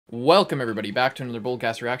Welcome everybody back to another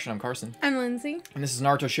Boldcast reaction. I'm Carson. I'm Lindsay. And this is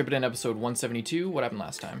Naruto Shippuden episode 172. What happened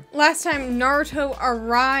last time? Last time Naruto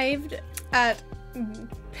arrived at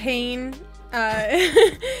Pain.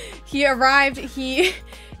 He arrived, they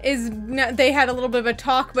had a little bit of a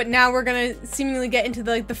talk, but now we're gonna seemingly get into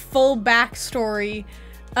the full backstory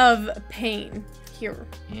of Pain here.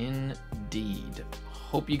 Indeed.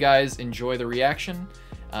 Hope you guys enjoy the reaction.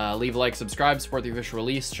 Leave a like, subscribe, support the official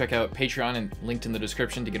release. Check out Patreon and linked in the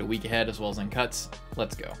description to get a week ahead as well as uncuts.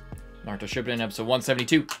 Let's go. Naruto Shippuden episode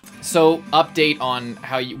 172. So, update on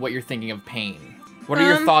what you're thinking of Pain. What are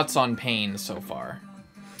your thoughts on Pain so far?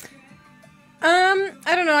 I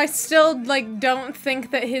don't know. I still don't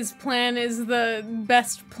think that his plan is the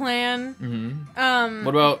best plan. Mm-hmm.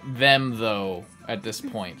 What about them though? At this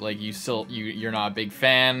point, you're not a big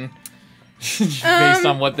fan. Based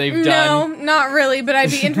on what they've done? No, not really, but I'd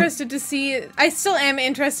be interested to see... I still am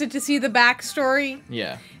interested to see the backstory.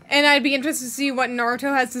 Yeah. And I'd be interested to see what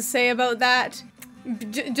Naruto has to say about that.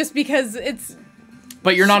 Just because it's...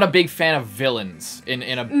 But you're not a big fan of villains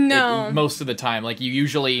No. most of the time. Like, you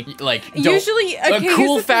usually, Usually, okay, a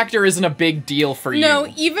cool factor isn't a big deal for you.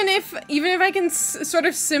 No, even if I can sort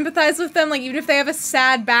of sympathize with them, even if they have a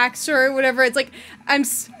sad backstory or whatever, it's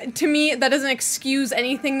to me, that doesn't excuse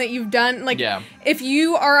anything that you've done. Yeah. If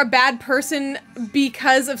you are a bad person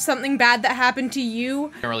because of something bad that happened to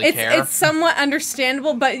you, don't really care. It's somewhat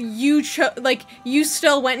understandable, but you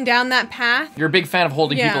still went down that path. You're a big fan of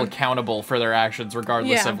holding people accountable for their actions,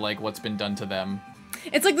 regardless of what's been done to them.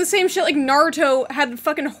 It's the same shit. Naruto had a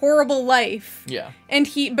fucking horrible life. Yeah. And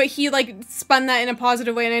he spun that in a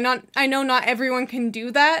positive way, and I know not everyone can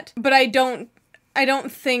do that, but I don't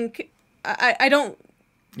think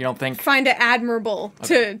You don't think? Find it admirable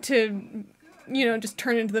to just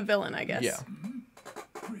turn into the villain, I guess. Yeah.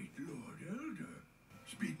 Great Lord Elder,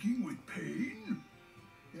 speaking with Pain?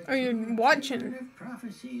 Are you watching? Of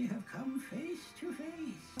prophecy have come face to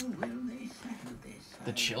face. Will they settle this?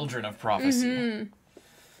 The children of prophecy.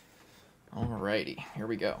 Alrighty, here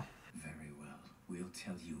we go. Very well. We'll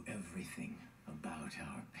tell you everything about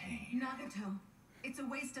our pain. Nagato, it's a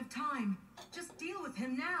waste of time. Just deal with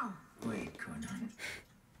him now. Wait, Conan.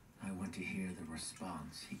 I want to hear the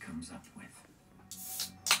response he comes up with.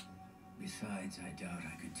 Besides, I doubt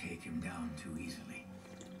I could take him down too easily.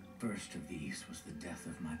 First of these was the death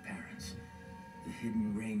of my parents. The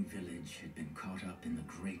hidden rain village had been caught up in the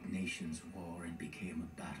great nation's war and became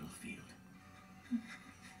a battlefield.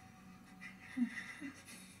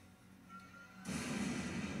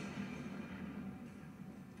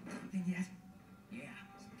 Nothing yet? Yeah,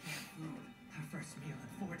 some canned food. Our first meal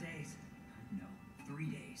in 4 days. No, 3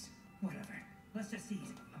 days. Whatever. Let's just eat.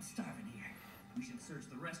 I'm starving here. We should search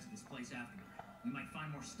the rest of this place after. We might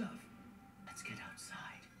find more stuff. Let's get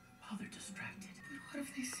outside while they're distracted. But what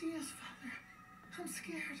if they see us, Father? I'm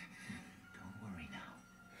scared. Don't worry now.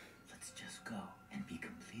 Let's just go and be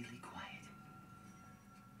completely quiet.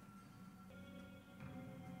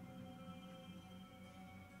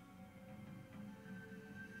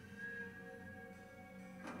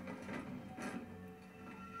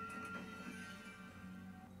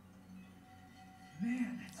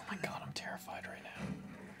 Man, that's Oh my god, I'm terrified right now.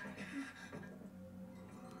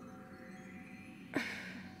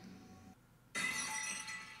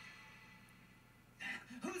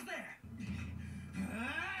 Who's there?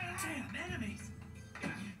 Damn, enemies!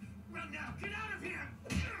 Run now! Get out of here!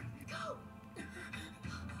 Go!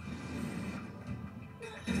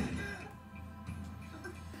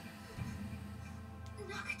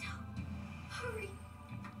 Nagato, hurry!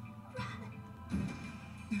 Run!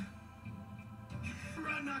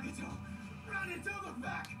 Run, Nagato! Run and don't look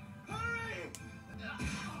back! Hurry!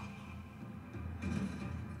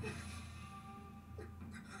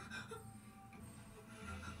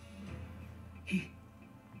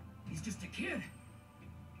 He's just a kid.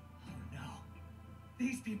 Oh no.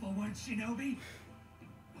 These people weren't shinobi.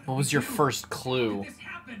 What was your first clue? How did this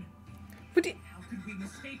happen? How could we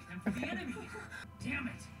mistake them for the enemy? Damn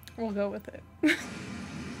it. We'll go with it.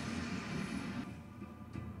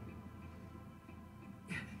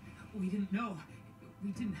 We didn't know.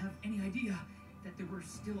 We didn't have any idea that there were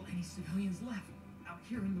still any civilians left out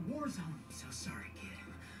here in the war zone. So sorry, kid.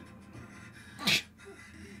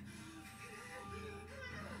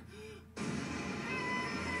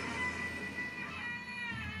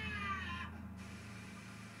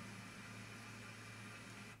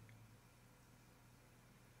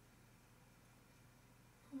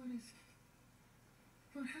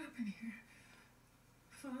 What happened here?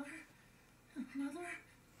 Father? Mother?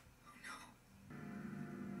 Oh no.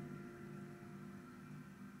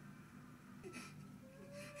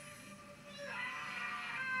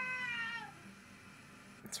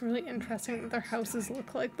 It's really interesting that their houses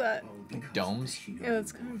look like that. Like domes? Yeah,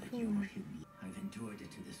 that's kind of cool. I've endured it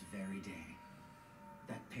to this very day.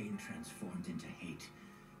 That pain transformed into hate,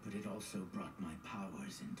 but it also brought my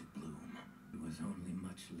powers into bloom. It was only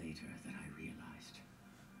much later that I realized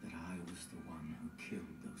that I was the one who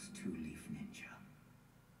killed those two-leaf ninja.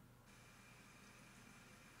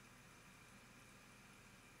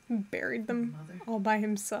 He buried them all by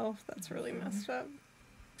himself. That's really messed up.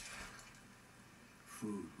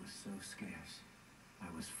 Food was so scarce, I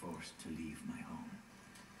was forced to leave my home.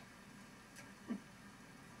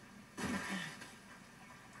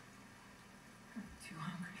 I'm too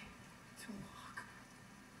hungry to walk.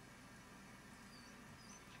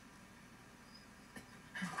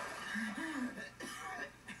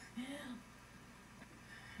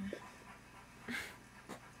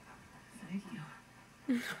 Thank you.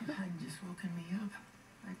 If you hadn't just woken me up,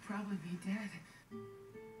 I'd probably be dead.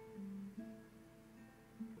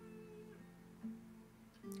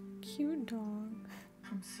 Cute dog.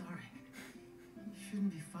 I'm sorry. You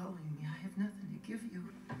shouldn't be following me. I have nothing to give you.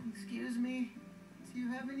 Excuse me? Do you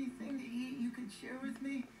have anything to eat you could share with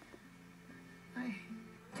me?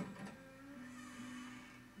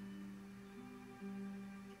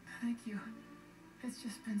 Thank you. It's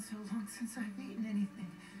just been so long since I've eaten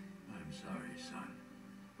anything. I'm sorry, son,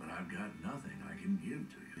 but I've got nothing I can give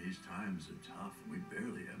to you. These times are tough. We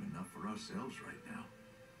barely have enough for ourselves right now.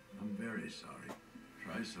 I'm very sorry.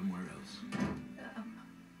 Try somewhere else.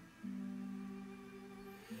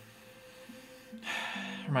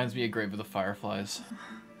 Reminds me of Grave of the Fireflies.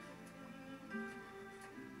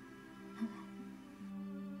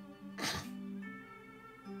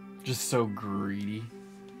 Just so greedy.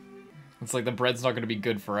 It's like the bread's not going to be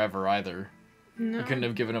good forever either. No. You couldn't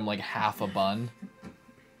have given him like half a bun.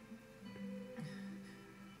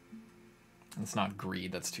 It's not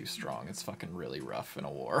greed, that's too strong. It's fucking really rough in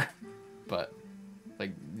a war. But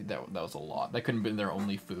like that was a lot. That couldn't have been their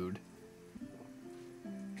only food.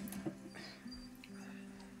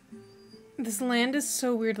 This land is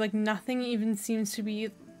so weird. Like nothing even seems to be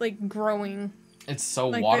like growing. It's so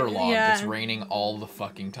like waterlogged. yeah. It's raining all the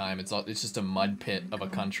fucking time. It's just a mud pit of a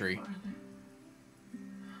country. Am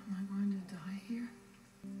I going to die here?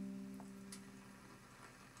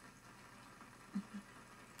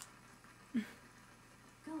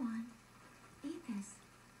 Go on. Eat this.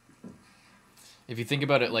 If you think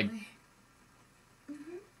about it, like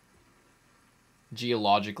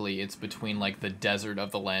geologically, it's between like the desert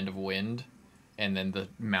of the Land of Wind and then the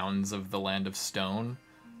mountains of the Land of Stone.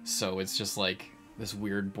 So it's just like this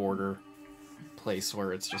weird border place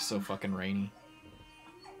where it's just so fucking rainy.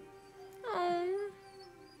 Oh.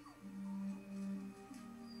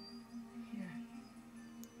 Here.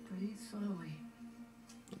 Breathe slowly.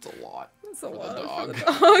 It's a lot. That's a for lot the for the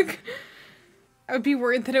dog. dog. I would be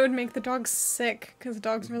worried that it would make the dog sick, because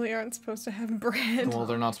dogs really aren't supposed to have bread. Well,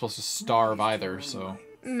 they're not supposed to starve either, so.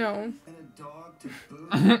 No. And a dog to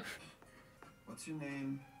boot. What's your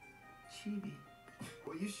name? Chibi.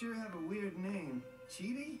 Well, you sure have a weird name.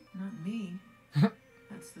 Chibi? Not me.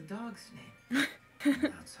 That's the dog's name.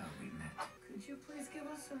 That's how we met. Could you please give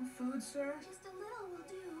us some food, sir? Just a little will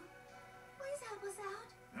do. Please help us out.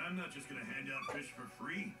 I'm not just gonna hand out fish for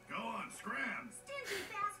free. Go on, scram! Stingy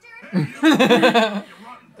bastard. Hey, you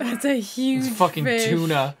rotten That's a huge It's fucking fish.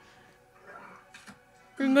 tuna.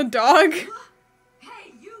 And the dog.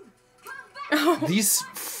 Hey, you! Come back! These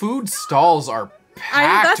food stalls are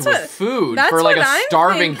packed that's with what- food that's for like what a I'm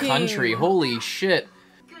starving thinking. country. Holy shit.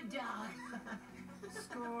 Good dog.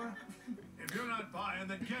 Score. If you're not buying,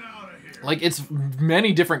 then get out of here. Like, it's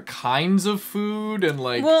many different kinds of food and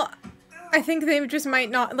like... Well, I think they just might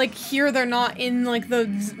not, like, here they're not in, like, the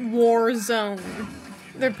war zone.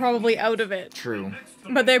 They're probably out of it. True.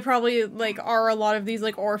 But they probably, like, are a lot of these,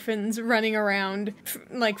 like, orphans running around,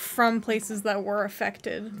 like, from places that were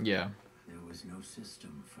affected. Yeah. There was no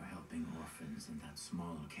system for helping orphans in that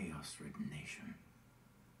small, chaos-ridden nation.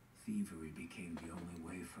 Thievery became the only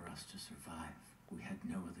way for us to survive. We had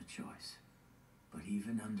no other choice. But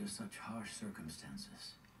even under such harsh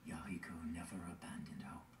circumstances, Yahiko never abandoned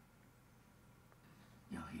hope.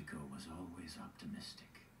 Yahiko was always optimistic.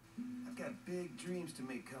 I've got big dreams to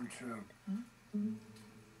make come true.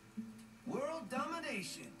 World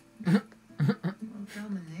domination. World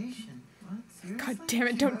domination? What? Seriously? God damn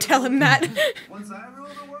it, don't tell him that. Once I rule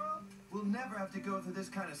the world, we'll never have to go through this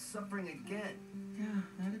kind of suffering again. Yeah,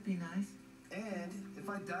 that'd be nice. And if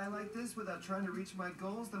I die like this without trying to reach my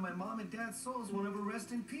goals, then my mom and dad's souls won't ever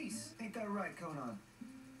rest in peace. Ain't that right, Conan?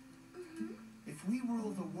 If we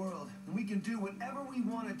rule the world, then we can do whatever we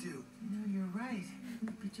want to do. You know, you're right.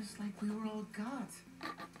 It'd be just like we were all gods.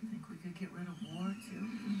 Think we could get rid of war, too?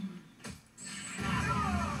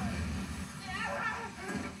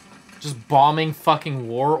 Just bombing fucking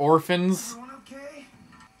war orphans. Everyone okay?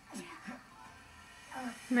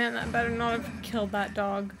 Man, that better not have killed that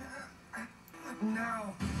dog.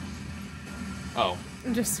 Now. Oh,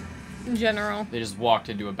 Just in general. they just walked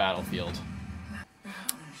into a battlefield.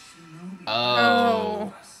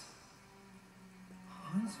 Oh. Oh.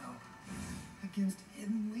 Hanzo against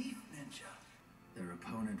Hidden Leaf Ninja. Their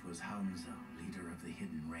opponent was Hanzo, leader of the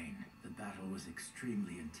Hidden Rain. The battle was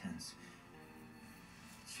extremely intense.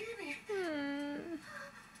 Chibi!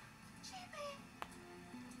 Chibi.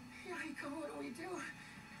 Yahiko, what do we do?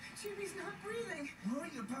 Chibi's not breathing. Worry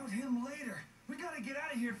about him later. We gotta get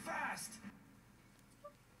out of here fast.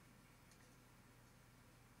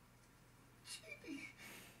 Chibi.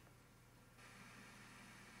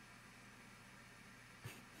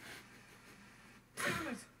 Damn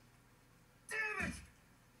it! Damn it!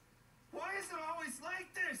 Why is it always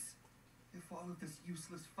like this? If all of this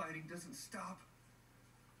useless fighting doesn't stop,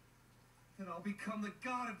 then I'll become the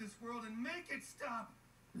god of this world and make it stop.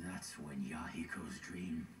 That's when Yahiko's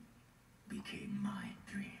dream became my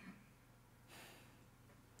dream.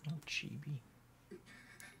 Oh, chibi.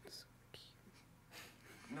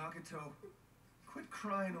 Nagato, quit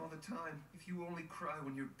crying all the time. If you only cry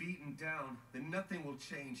when you're beaten down, then nothing will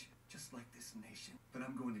change. Just like this nation. But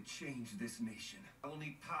I'm going to change this nation. I will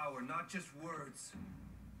need power, not just words.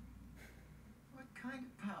 What kind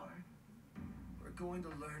of power? We're going to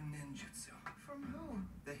learn ninjutsu. From who?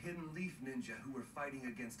 The Hidden Leaf Ninja who were fighting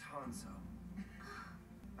against Hanzo.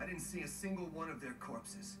 I didn't see a single one of their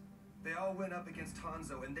corpses. They all went up against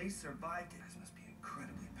Hanzo and they survived it. This must be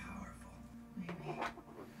incredibly powerful. Maybe.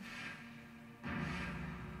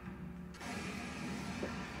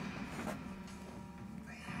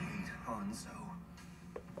 I hate Hanzo.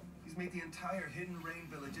 He's made the entire Hidden Rain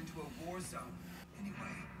village into a war zone.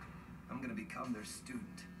 Anyway, I'm gonna become their student.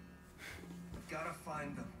 I've gotta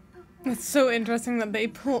find them. It's so interesting that they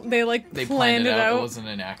planned planned it out. It wasn't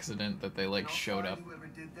an accident that they like I'll showed find up. Whoever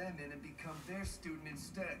did them in and become their student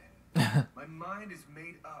instead. My mind is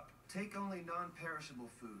made up. Take only non-perishable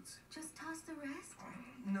foods. Just toss the rest?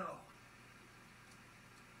 No.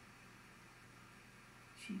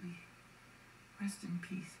 Chibi, rest in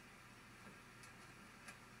peace.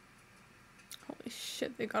 Holy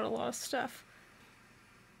shit, they got a lot of stuff.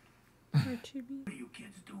 Poor Chibi. What are you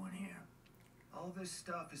kids doing here? All this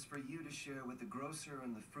stuff is for you to share with the grocer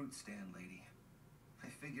and the fruit stand lady. I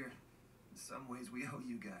figure, in some ways, we owe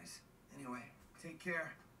you guys. Anyway, take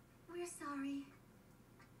care. We're sorry.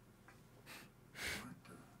 What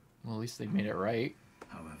the? Well, at least they made it right.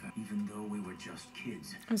 However, even though we were just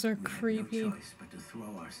kids, Those are we creepy. had no choice but to throw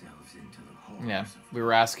ourselves into the horrors Yeah, of we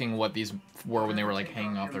were asking what these were when they were like Take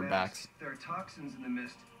hanging off your their masks. backs. There are toxins in the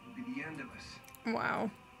mist. It'll be the end of us. Wow.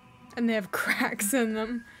 And they have cracks in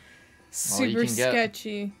them. Well, you Super can get-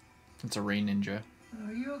 sketchy. It's a rain ninja.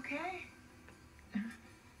 Are you okay?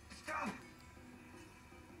 Stop!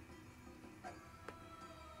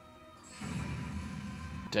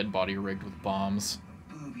 Dead body rigged with bombs.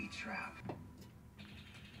 Booby trap.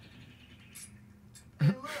 Hey,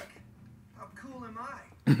 look! How cool am I?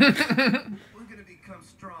 We're gonna become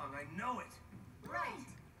strong. I know it. Right.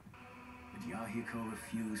 But Yahiko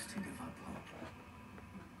refused to give up hope.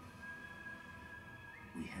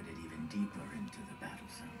 We headed even deeper into the battle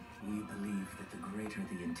zone. We believed that the greater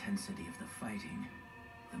the intensity of the fighting,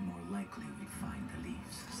 the more likely we'd find the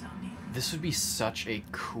leaves, Sami. This would be such a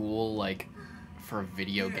cool, like, for a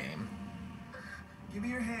video game. Give me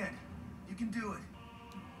your hand. You can do it.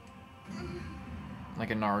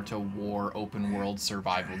 Like a Naruto War open world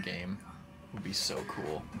survival game. Would be so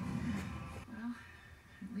cool. Well,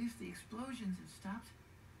 at least the explosions have stopped.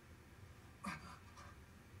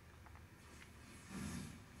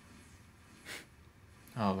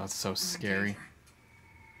 Oh, that's so scary.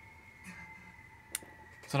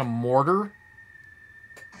 Is that a mortar?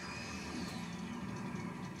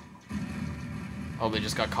 Oh, they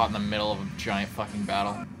just got caught in the middle of a giant fucking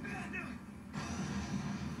battle.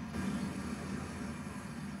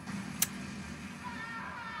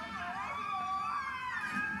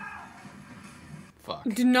 Fuck.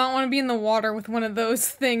 Do not want to be in the water with one of those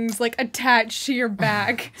things like attached to your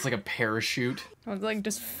back. It's like a parachute. Or like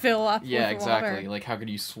just fill up Yeah, with exactly. water. Like, how could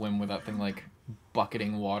you swim with that thing, like,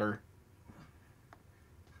 bucketing water?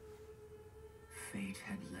 Fate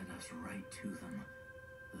had led us right to them.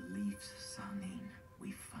 The leaves, Sanin.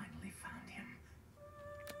 We finally found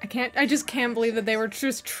him. I just can't believe that they were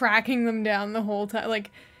just tracking them down the whole time. Like,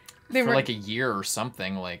 they For were like a year or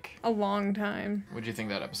something, like... a long time. What'd you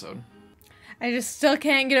think of that episode? I just still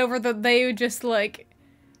can't get over that they just like...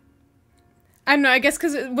 I don't know, I guess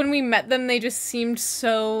because when we met them, they just seemed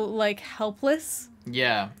so, like, helpless.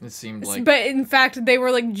 Yeah, it seemed like. But in fact, they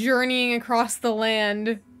were like journeying across the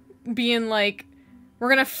land, being like, we're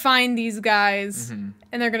gonna find these guys and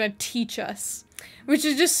they're gonna teach us. Which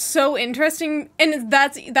is just so interesting. And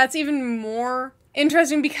that's even more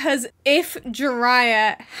interesting because if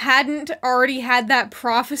Jiraiya hadn't already had that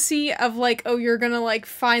prophecy of like, oh, you're gonna like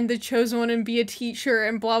find the chosen one and be a teacher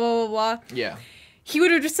and blah blah blah blah. Yeah. He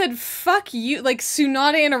would have just said, fuck you. Like,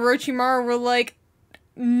 Tsunade and Orochimaru were like,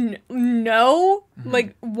 no?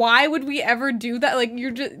 Like, why would we ever do that? Like,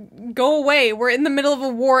 you're just, go away. We're in the middle of a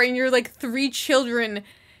war and you're like 3 children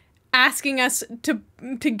asking us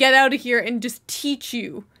to get out of here and just teach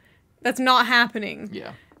you. That's not happening.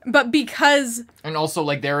 Yeah. But because... And also,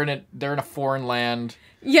 like, they're in a foreign land.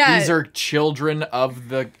 Yeah. These are children of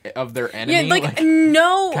their enemy. Yeah, like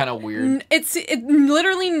no... Kind of weird. It's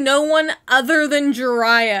literally no one other than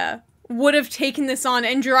Jiraiya would have taken this on,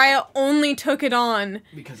 and Jiraiya only took it on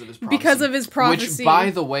because of his prophecy. Which,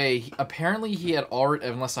 by the way, apparently he had already,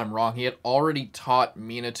 unless I'm wrong, he had already taught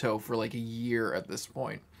Minato for like a year at this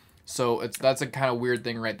point. So that's a kind of weird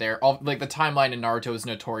thing right there. Like the timeline in Naruto is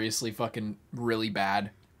notoriously fucking really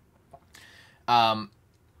bad.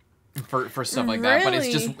 For stuff like that, but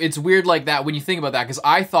it's weird like that when you think about that, because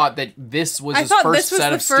I thought that this was his first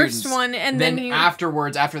set of students. One, and then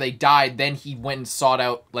afterwards, after they died, then he went and sought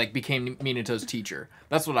out, like, became Minato's teacher.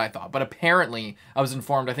 That's what I thought. But apparently, I was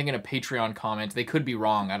informed, I think in a Patreon comment, they could be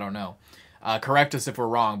wrong, I don't know. Correct us if we're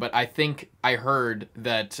wrong, but I think I heard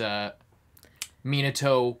that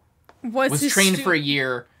Minato was trained for a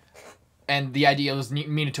year, and the idea was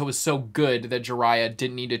Minato was so good that Jiraiya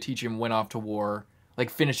didn't need to teach him, went off to war. Like,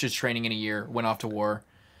 finished his training in a year, went off to war.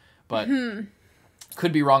 But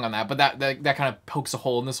could be wrong on that. But that kind of pokes a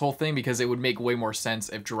hole in this whole thing, because it would make way more sense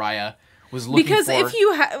if Jiraiya was looking for... Because if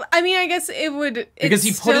you I mean, I guess it would... Because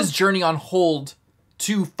he put his journey on hold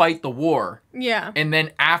to fight the war. Yeah. And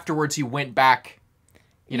then afterwards he went back,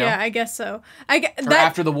 you know? Yeah, I guess so.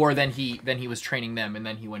 After the war, then he was training them, and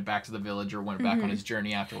then he went back to the village or went back on his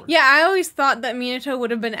journey afterwards. Yeah, I always thought that Minato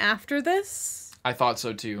would have been after this. I thought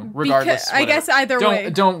so too. Regardless, I guess either way.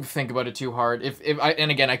 Don't think about it too hard. And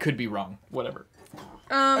again, I could be wrong. Whatever.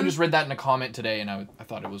 I just read that in a comment today, and I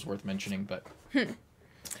thought it was worth mentioning. But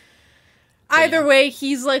either way,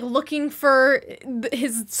 he's like looking for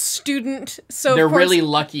his student. So they're really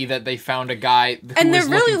lucky that they found a guy who and they're was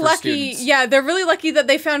really looking for lucky. students. Yeah, they're really lucky that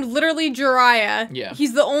they found literally Jiraiya. Yeah,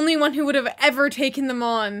 he's the only one who would have ever taken them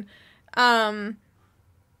on. And.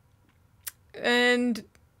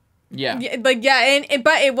 Yeah. But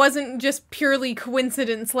it wasn't just purely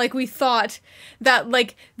coincidence like we thought, that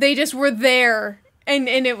like they just were there and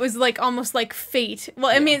it was like almost like fate.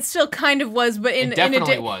 Well, I mean, it still kind of was, but it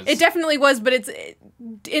definitely was, but it's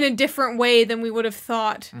in a different way than we would have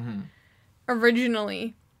thought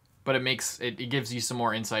originally. But it gives you some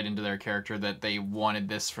more insight into their character, that they wanted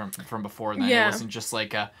this from before then. Yeah. It wasn't just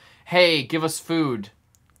like hey, give us food.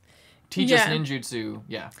 Teach us ninjutsu,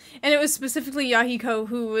 yeah. And it was specifically Yahiko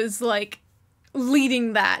who was, like,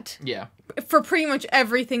 leading that. Yeah. For pretty much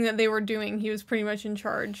everything that they were doing, he was pretty much in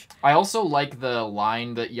charge. I also like the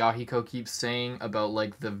line that Yahiko keeps saying about,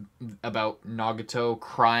 like, about Nagato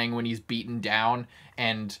crying when he's beaten down,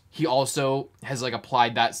 and he also has, like,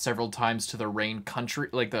 applied that several times to the Rain country,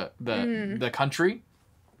 like, the country,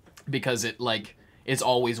 because it, like, it's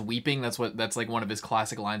always weeping. That's like, one of his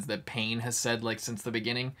classic lines that Pain has said, like, since the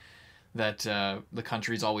beginning. That the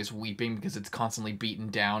country's always weeping because it's constantly beaten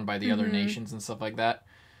down by the other nations and stuff like that.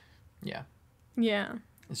 Yeah. Yeah.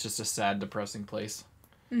 It's just a sad, depressing place.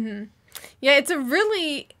 Yeah, it's a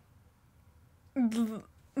really...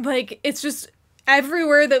 Like, it's just...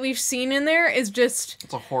 Everywhere that we've seen in there is just...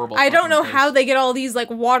 It's a horrible I don't know place. how they get all these, like,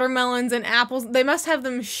 watermelons and apples. They must have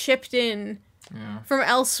them shipped in from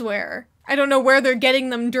elsewhere. I don't know where they're getting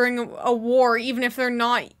them during a war, even if they're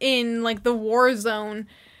not in, like, the war zone.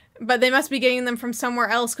 But they must be getting them from somewhere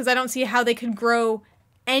else, because I don't see how they could grow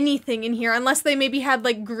anything in here, unless they maybe had,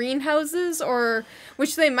 like, greenhouses, or...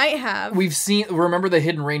 Which they might have. Remember the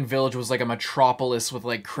Hidden Rain Village was, like, a metropolis with,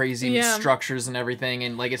 like, crazy structures and everything,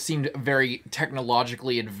 and, like, it seemed very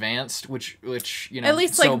technologically advanced, which you know... At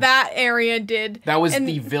least, like, that area did. That was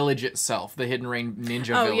the village itself, the Hidden Rain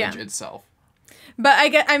Ninja Village itself. But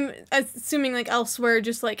I'm assuming, like, elsewhere,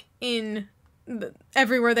 just, like, in...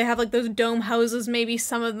 everywhere they have, like, those dome houses, maybe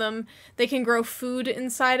some of them they can grow food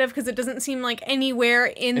inside of, because it doesn't seem like anywhere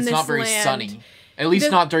in this land. It's not very sunny. At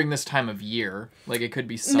least not during this time of year. Like, it could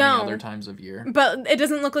be sunny other times of year. But it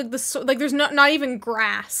doesn't look like like, there's not even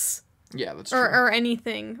grass. Yeah, that's true. Or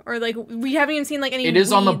anything. Or, like, we haven't even seen, like, any It is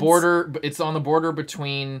weeds. on the border. It's on the border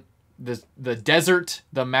between the desert,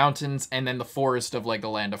 the mountains, and then the forest of like the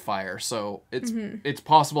Land of Fire. So it's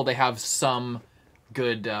possible they have some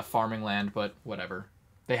good farming land, but whatever.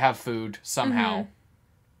 They have food somehow.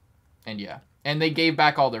 And yeah. And they gave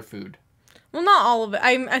back all their food. Well, not all of it.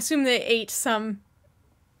 I assume they ate some.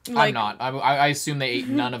 Like... I'm not. I assume they ate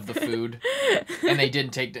none of the food. And they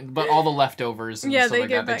didn't take... But all the leftovers and stuff like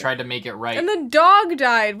that. They tried to make it right. And the dog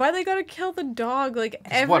died. Why they gotta kill the dog? Like,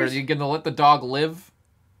 What, are you gonna let the dog live?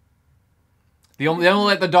 They only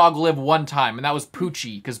let the dog live one time, and that was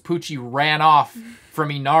Poochie, because Poochie ran off from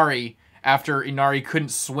Inari after Inari couldn't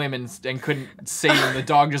swim and couldn't save him. The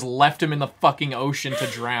dog just left him in the fucking ocean to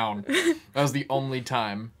drown. That was the only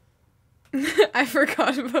time. I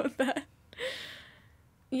forgot about that.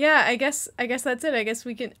 Yeah, I guess that's it. I guess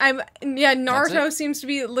we can... Naruto seems to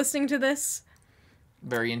be listening to this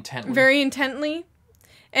very intently. Very intently.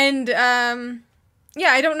 And,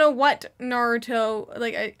 yeah, I don't know what Naruto...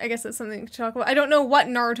 Like, I guess that's something to talk about. I don't know what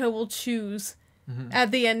Naruto will choose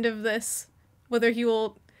at the end of this. Whether he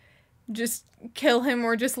will just kill him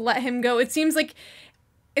or just let him go. It seems like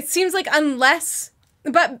unless...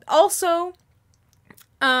 But also,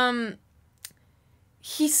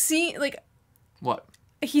 What?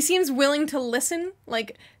 He seems willing to listen.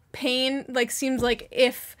 Like, Pain, like, seems like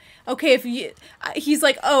he's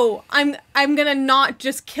like, oh, I'm gonna not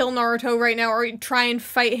just kill Naruto right now or try and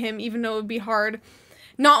fight him, even though it would be hard.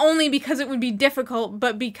 Not only because it would be difficult,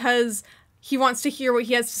 but because he wants to hear what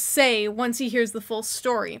he has to say once he hears the full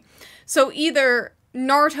story. So either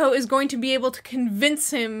Naruto is going to be able to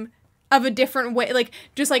convince him of a different way, like,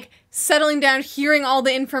 just, like, settling down, hearing all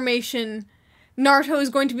the information, Naruto is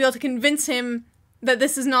going to be able to convince him that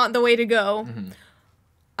this is not the way to go.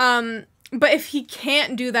 But if he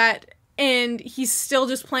can't do that, and he's still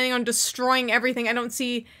just planning on destroying everything, I don't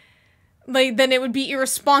see, like, then it would be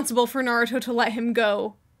irresponsible for Naruto to let him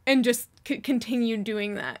go and just continue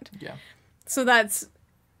doing that. Yeah. So that's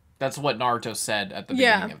what Naruto said at the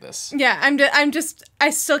beginning of this. Yeah, I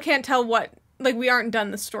still can't tell what, like, we aren't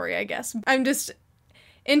done the story, I guess. I'm just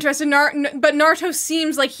interested. But Naruto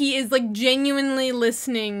seems like he is, like, genuinely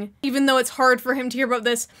listening, even though it's hard for him to hear about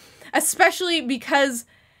this, especially because,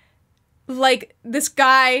 like, this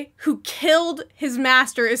guy who killed his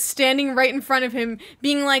master is standing right in front of him,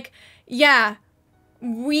 being like, yeah,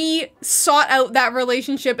 we sought out that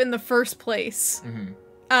relationship in the first place.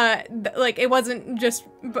 Like, it wasn't just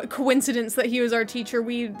coincidence that he was our teacher.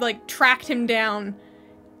 We, like, tracked him down,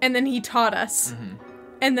 and then he taught us.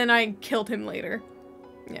 And then I killed him later.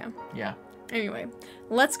 Yeah. Anyway,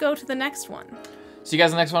 let's go to the next one. See you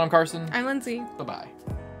guys in the next one. I'm Carson. I'm Lindsay. Bye-bye.